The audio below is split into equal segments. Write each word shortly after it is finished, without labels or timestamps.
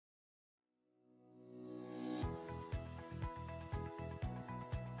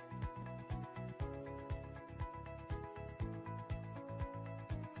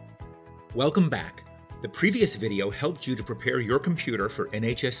Welcome back. The previous video helped you to prepare your computer for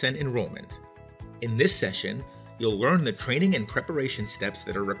NHSN enrollment. In this session, you'll learn the training and preparation steps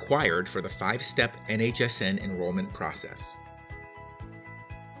that are required for the 5-step NHSN enrollment process.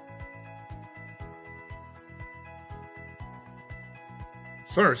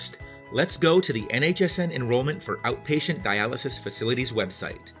 First, let's go to the NHSN Enrollment for Outpatient Dialysis Facilities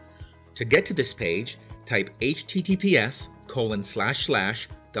website. To get to this page, type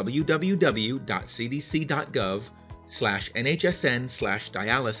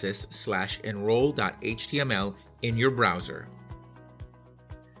in your browser.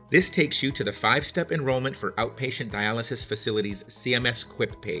 This takes you to the 5-step Enrollment for Outpatient Dialysis Facilities CMS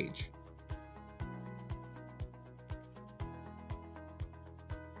QUIP page.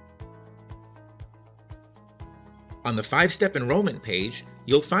 On the 5-step enrollment page,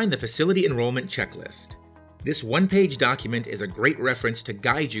 you'll find the Facility Enrollment Checklist. This one-page document is a great reference to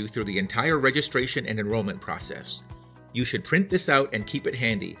guide you through the entire registration and enrollment process. You should print this out and keep it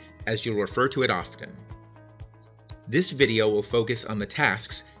handy, as you'll refer to it often. This video will focus on the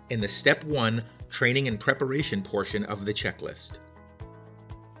tasks in the Step 1 Training and Preparation portion of the checklist.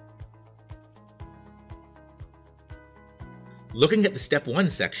 Looking at the Step 1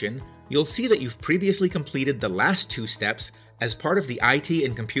 section, you'll see that you've previously completed the last 2 steps as part of the IT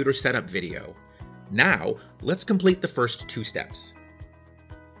and computer setup video. Now, let's complete the first 2 steps.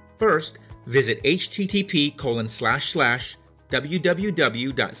 First, visit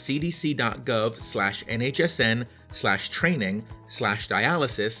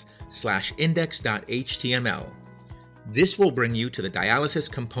This will bring you to the Dialysis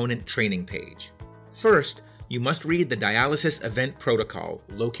Component Training page. First, you must read the Dialysis Event Protocol,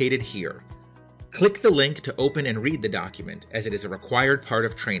 located here. Click the link to open and read the document, as it is a required part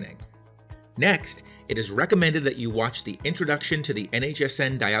of training. Next, it is recommended that you watch the Introduction to the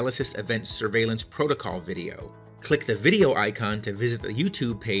NHSN Dialysis Event Surveillance Protocol video. Click the video icon to visit the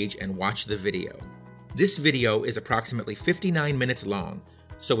YouTube page and watch the video. This video is approximately 59 minutes long,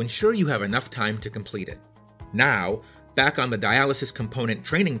 so ensure you have enough time to complete it. Now, back on the Dialysis Component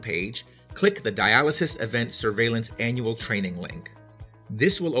Training page, click the Dialysis Event Surveillance Annual Training link.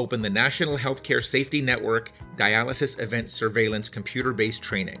 This will open the National Healthcare Safety Network Dialysis Event Surveillance computer-based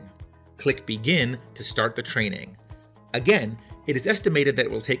training. Click Begin to start the training. Again, it is estimated that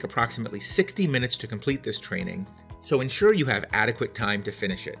it will take approximately 60 minutes to complete this training, so ensure you have adequate time to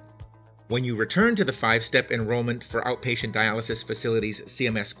finish it. When you return to the 5-step Enrollment for Outpatient Dialysis Facilities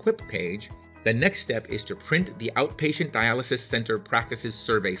CMS QUIP page, the next step is to print the Outpatient Dialysis Center Practices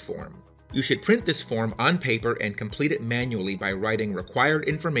Survey form. You should print this form on paper and complete it manually by writing required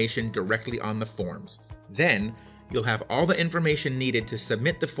information directly on the forms. Then, you'll have all the information needed to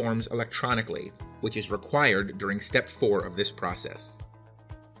submit the forms electronically, which is required during Step 4 of this process.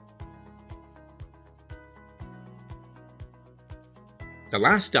 The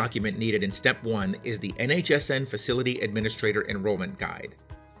last document needed in Step 1 is the NHSN Facility Administrator Enrollment Guide.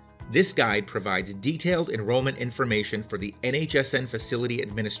 This guide provides detailed enrollment information for the NHSN Facility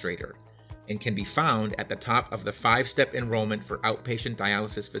Administrator and can be found at the top of the 5-step Enrollment for Outpatient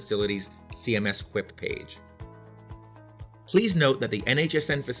Dialysis Facilities CMS QUIP page. Please note that the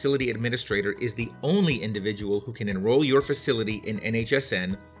NHSN Facility Administrator is the only individual who can enroll your facility in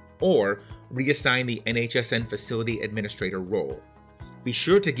NHSN or reassign the NHSN Facility Administrator role. Be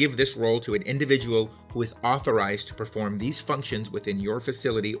sure to give this role to an individual who is authorized to perform these functions within your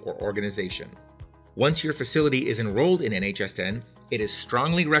facility or organization. Once your facility is enrolled in NHSN, it is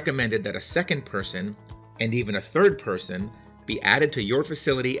strongly recommended that a second person, and even a third person, be added to your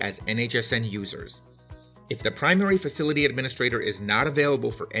facility as NHSN users. If the primary facility administrator is not available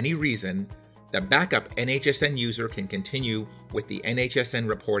for any reason, the backup NHSN user can continue with the NHSN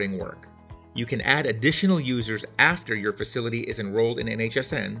reporting work. You can add additional users after your facility is enrolled in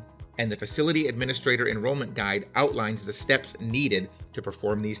NHSN, and the Facility Administrator Enrollment Guide outlines the steps needed to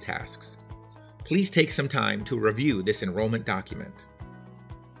perform these tasks. Please take some time to review this enrollment document.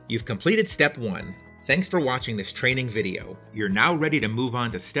 You've completed Step 1. Thanks for watching this training video. You're now ready to move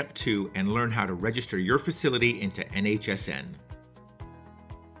on to Step 2 and learn how to register your facility into NHSN.